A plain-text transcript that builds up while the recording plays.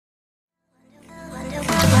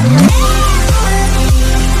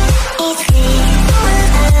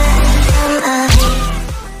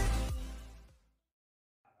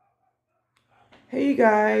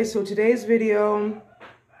guys, so today's video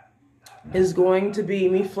is going to be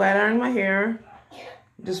me flat ironing my hair.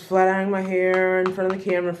 Just flat ironing my hair in front of the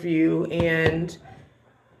camera for you, and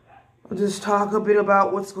I'll just talk a bit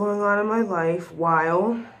about what's going on in my life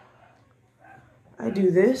while I do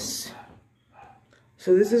this.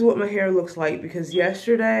 So this is what my hair looks like, because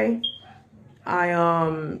yesterday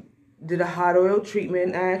I did a hot oil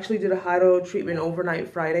treatment. I actually did a hot oil treatment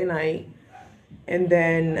overnight Friday night. And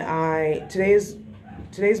then today's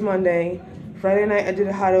Monday. Friday night I did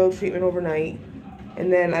a hot oil treatment overnight.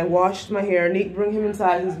 And then I washed my hair. Nick, bring him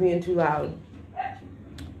inside, he's being too loud.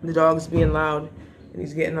 The dog's being loud and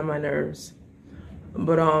he's getting on my nerves.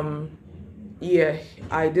 But yeah,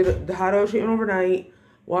 I did the hot oil treatment overnight,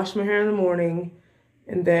 washed my hair in the morning,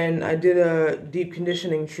 and then I did a deep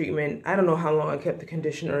conditioning treatment. I don't know how long I kept the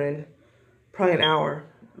conditioner in. Probably an hour.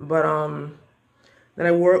 But then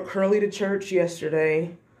I wore it curly to church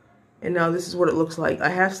yesterday, and now this is what it looks like. I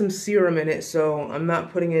have some serum in it, so I'm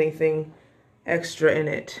not putting anything extra in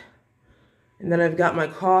it. And then I've got my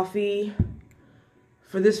coffee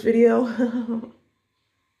for this video.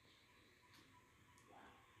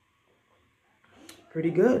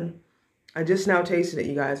 Pretty good. I just now tasted it,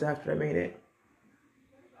 you guys, after I made it.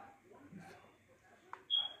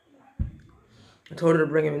 I told her to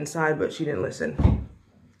bring him inside, but she didn't listen.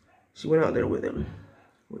 She went out there with him,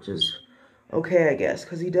 which is okay, I guess,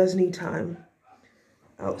 because he does need time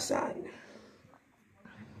outside.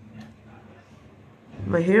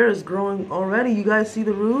 My hair is growing already. You guys see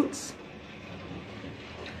the roots?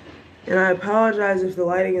 And I apologize if the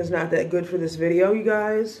lighting is not that good for this video, you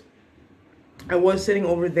guys. I was sitting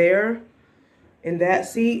over there in that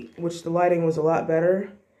seat, which the lighting was a lot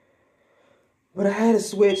better. But I had to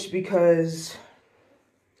switch because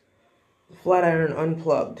the flat iron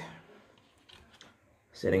unplugged.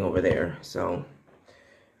 Sitting over there. So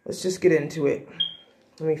let's just get into it.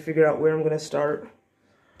 Let me figure out where I'm going to start.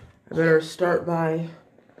 I better start by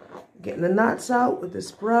getting the knots out with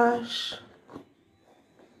this brush.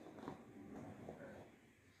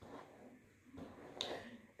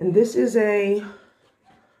 And this is a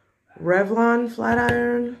Revlon flat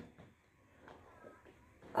iron.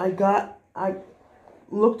 I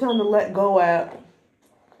looked on the Let Go app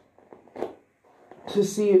to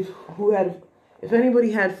see if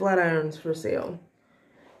anybody had flat irons for sale.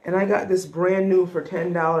 And I got this brand new for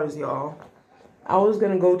 $10, y'all. I was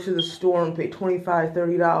going to go to the store and pay $25,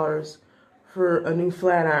 $30 for a new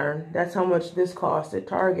flat iron. That's how much this cost at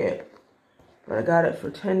Target. But I got it for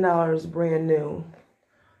 $10 brand new.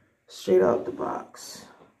 Straight out the box.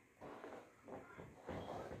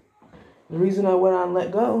 The reason I went on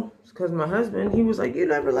Let Go is because my husband, he was like, you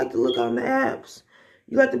never like to look on the apps.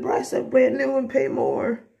 You like to buy stuff brand new and pay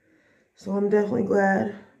more. So I'm definitely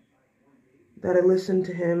glad that I listened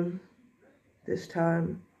to him this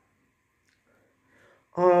time.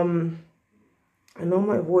 I know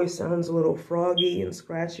my voice sounds a little froggy and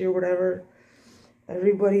scratchy or whatever.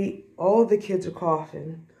 All the kids are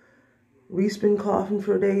coughing. Reese been coughing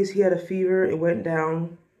for days. He had a fever. It went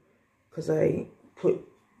down because I put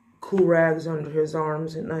cool rags under his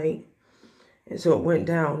arms at night. And so it went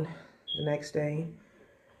down the next day.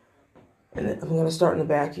 And I'm going to start in the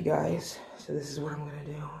back, you guys. So this is what I'm going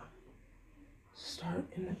to do. Start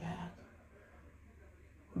in the back.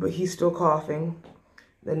 But he's still coughing.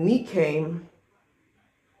 Then Neat came,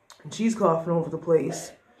 and she's coughing over the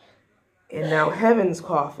place. And now Heaven's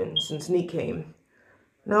coughing since Neat came.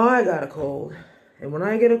 Now I got a cold. And when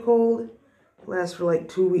I get a cold, it lasts for like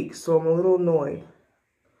 2 weeks. So I'm a little annoyed.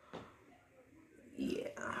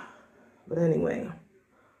 Yeah. But anyway.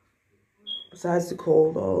 Besides the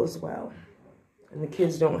cold, all is well. And the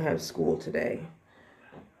kids don't have school today.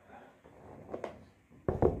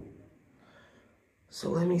 So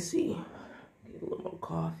let me see. Get a little more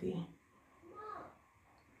coffee.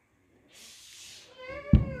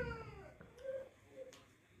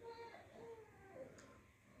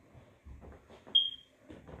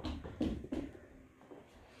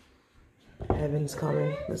 Heaven's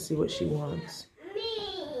coming. Let's see what she wants.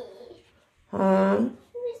 Me. Huh?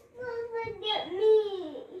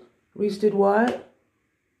 Reese did what?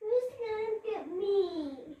 Who's gonna get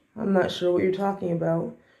me? I'm not sure what you're talking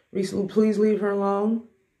about. Reese, please leave her alone.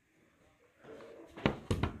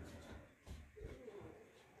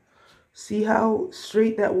 See how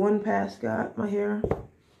straight that one pass got my hair?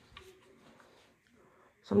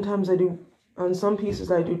 Sometimes on some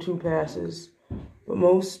pieces I do 2 passes. But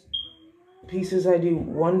most pieces I do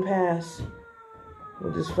 1 pass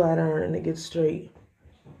with this flat iron and it gets straight.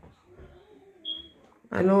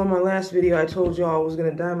 I know in my last video I told y'all I was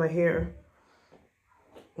going to dye my hair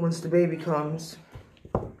once the baby comes.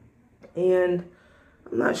 And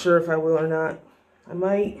I'm not sure if I will or not. I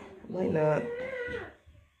might not.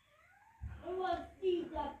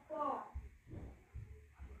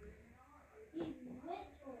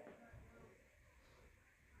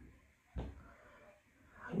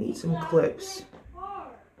 I need some clips.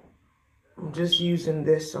 I'm just using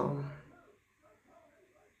this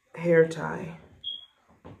hair tie.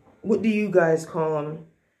 What do you guys call them?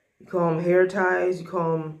 You call them hair ties, you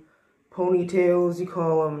call them ponytails, you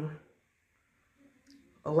call them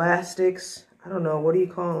elastics. I don't know, what do you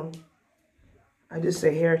call them? I just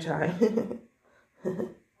say hair tie. I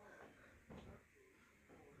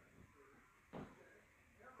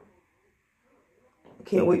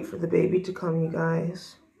can't wait for the baby to come, you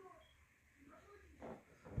guys.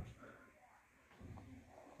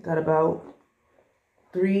 Got about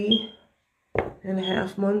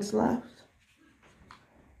 3.5 months left.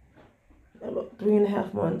 About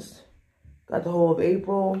 3.5 months. Got the whole of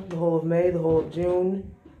April, the whole of May, the whole of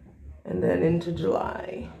June, and then into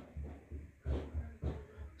July.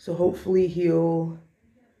 So hopefully he'll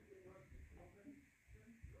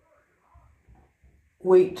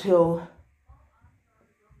wait till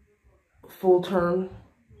full term.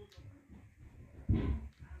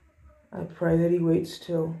 I pray that he waits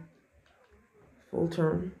till full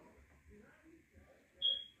term.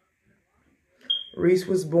 Reese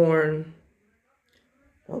was born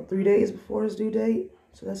about 3 days before his due date,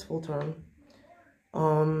 so that's full term.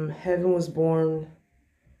 Heaven was born,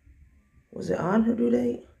 was it on her due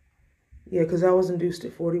date? Yeah, because I was induced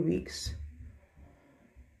at 40 weeks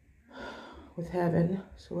with Heaven.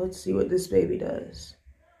 So let's see what this baby does.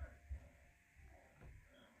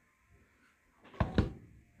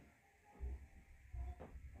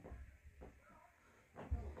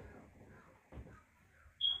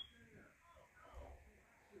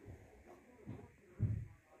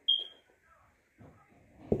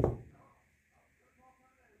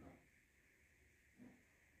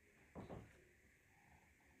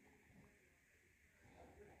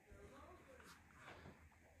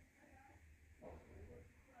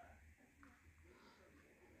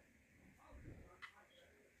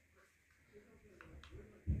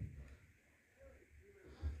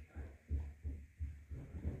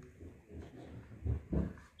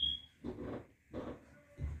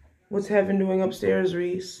 What's Heaven doing upstairs,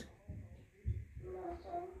 Reese?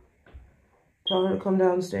 Tell her to come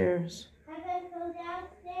downstairs. Heaven, go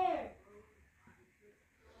downstairs.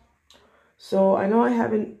 So I know I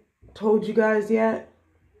haven't told you guys yet,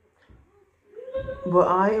 but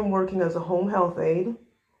I am working as a home health aide.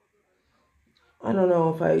 I don't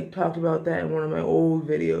know if I talked about that in one of my old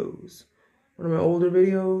videos, one of my older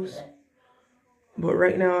videos, but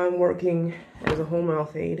right now I'm working as a home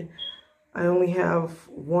health aide. I only have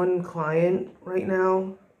one client right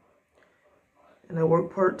now, and I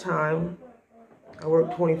work part-time. I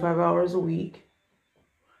work 25 hours a week,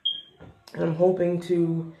 and I'm hoping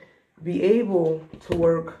to be able to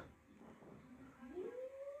work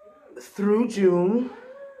through June.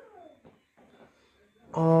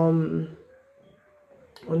 When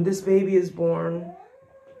this baby is born,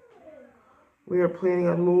 we are planning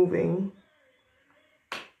on moving.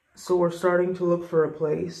 So we're starting to look for a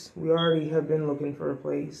place. We already have been looking for a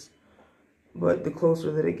place, but the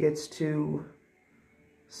closer that it gets to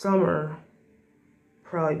summer,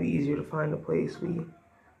 probably be easier to find a place. We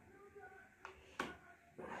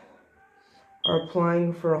are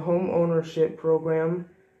applying for a home ownership program,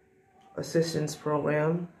 assistance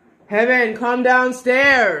program. Heaven, come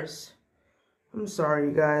downstairs. I'm sorry,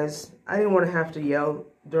 you guys. I didn't want to have to yell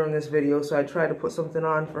during this video, so I tried to put something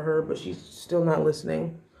on for her, but she's still not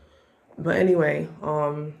listening. But anyway,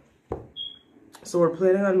 so we're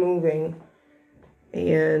planning on moving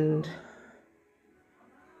and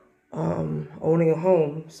owning a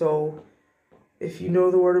home. So if you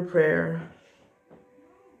know the word of prayer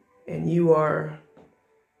and you are,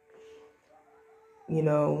 you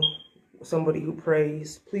know, somebody who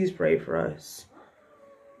prays, please pray for us.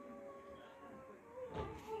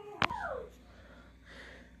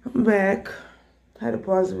 I'm back. I had to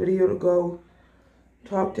pause the video to go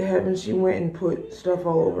talk to Heaven. She went and put stuff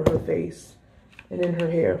all over her face and in her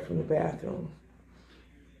hair from the bathroom.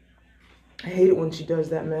 I hate it when she does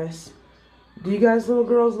that mess. Do you guys little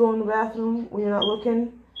girls go in the bathroom when you're not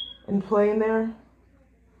looking and play in there?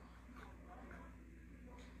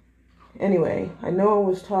 Anyway, I know I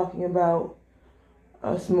was talking about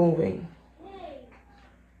us moving.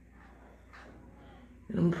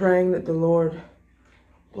 And I'm praying that the Lord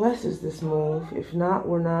blesses this move. If not,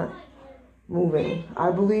 we're not moving.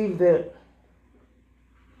 I believe that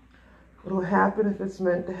it'll happen if it's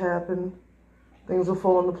meant to happen. Things will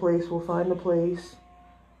fall into place. We'll find a place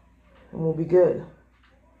and we'll be good.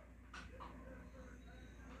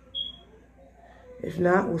 If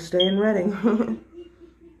not, we'll stay in Reading.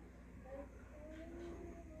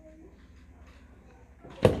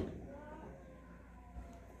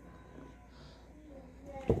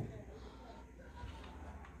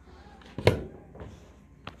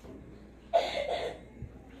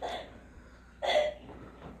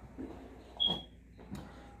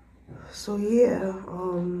 So yeah,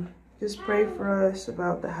 just pray for us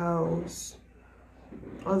about the house.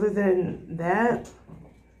 Other than that,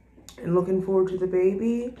 and looking forward to the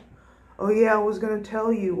baby. Oh yeah, I was gonna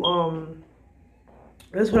tell you,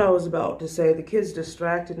 that's what I was about to say. The kids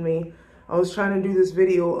distracted me. I was trying to do this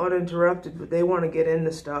video uninterrupted, but they want to get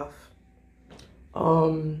into stuff.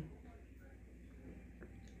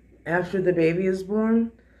 After the baby is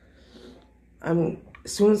born,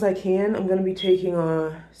 as soon as I can, I'm gonna be taking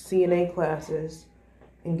CNA classes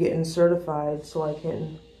and getting certified so I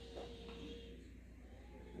can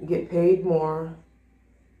get paid more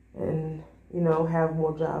and, you know, have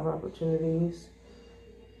more job opportunities.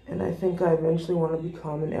 And I think I eventually want to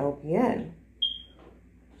become an LPN.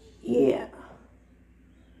 Yeah.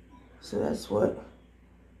 So that's what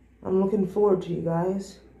I'm looking forward to, you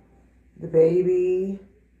guys. The baby,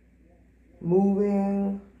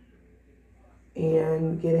 moving,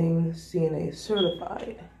 and getting CNA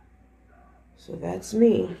certified. So that's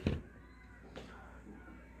me.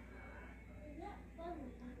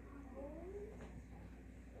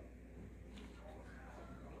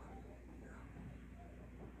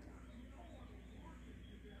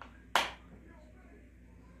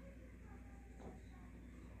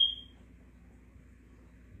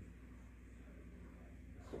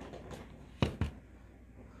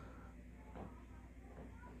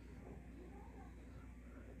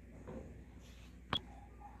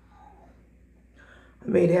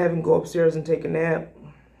 I made Heaven go upstairs and take a nap.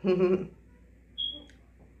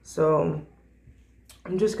 So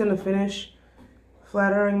I'm just gonna finish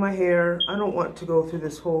flat ironing my hair. I don't want to go through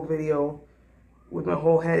this whole video with my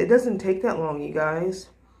whole head. It doesn't take that long, you guys.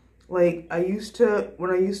 Like when I used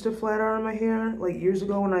to flat iron my hair, like years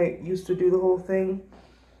ago when I used to do the whole thing,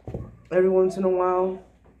 every once in a while,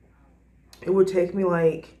 it would take me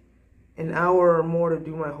like an hour or more to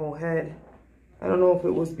do my whole head. I don't know if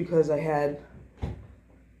it was because I had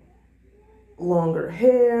longer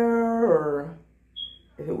hair or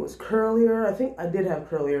if it was curlier. I think I did have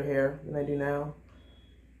curlier hair than I do now.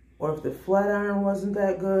 Or if the flat iron wasn't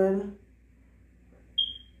that good.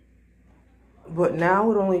 But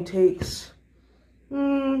now it only takes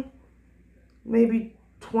maybe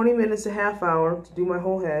 20 minutes, a half hour to do my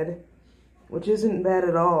whole head, which isn't bad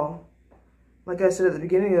at all. Like I said at the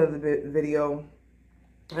beginning of the video,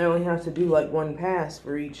 I only have to do like one pass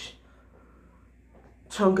for each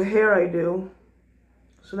chunk of hair I do.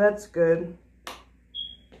 So that's good.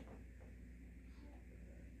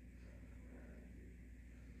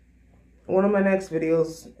 One of my next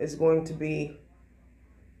videos is going to be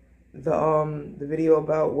the video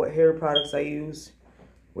about what hair products I use,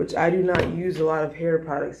 which I do not use a lot of hair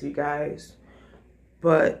products, you guys.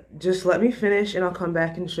 But just let me finish and I'll come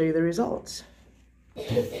back and show you the results.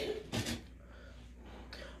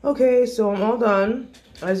 Okay, so I'm all done.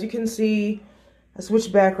 As you can see, I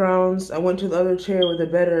switched backgrounds. I went to the other chair where the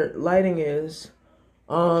better lighting is.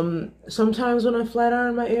 Sometimes when I flat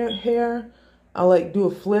iron my hair, I'll like do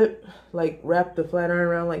a flip, like wrap the flat iron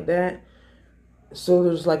around like that, so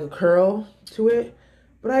there's like a curl to it.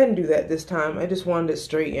 But I didn't do that this time. I just wanted it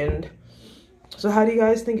straightened. So how do you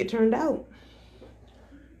guys think it turned out?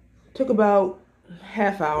 Took about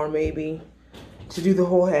half hour maybe to do the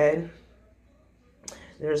whole head.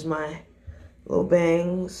 There's my little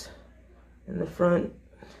bangs in the front.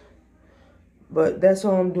 But that's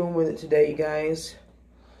all I'm doing with it today, you guys.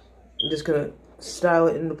 I'm just gonna style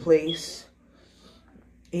it into place.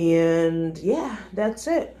 And yeah, that's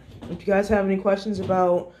it. If you guys have any questions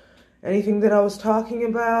about anything that I was talking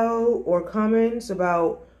about, or comments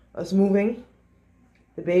about us moving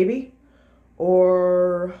the baby,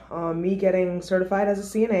 or me getting certified as a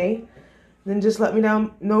CNA, then just let me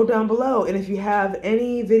know down below. And if you have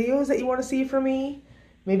any videos that you want to see from me,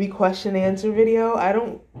 maybe question and answer video. I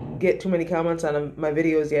don't get too many comments on my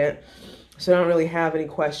videos yet, so I don't really have any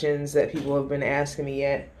questions that people have been asking me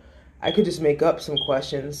yet. I could just make up some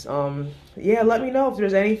questions. Yeah, let me know if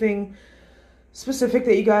there's anything specific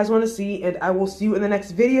that you guys want to see, and I will see you in the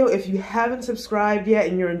next video. If you haven't subscribed yet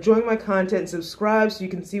and you're enjoying my content, subscribe so you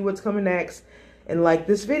can see what's coming next, and like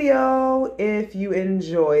this video if you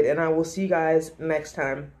enjoyed, and I will see you guys next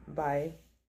time. Bye.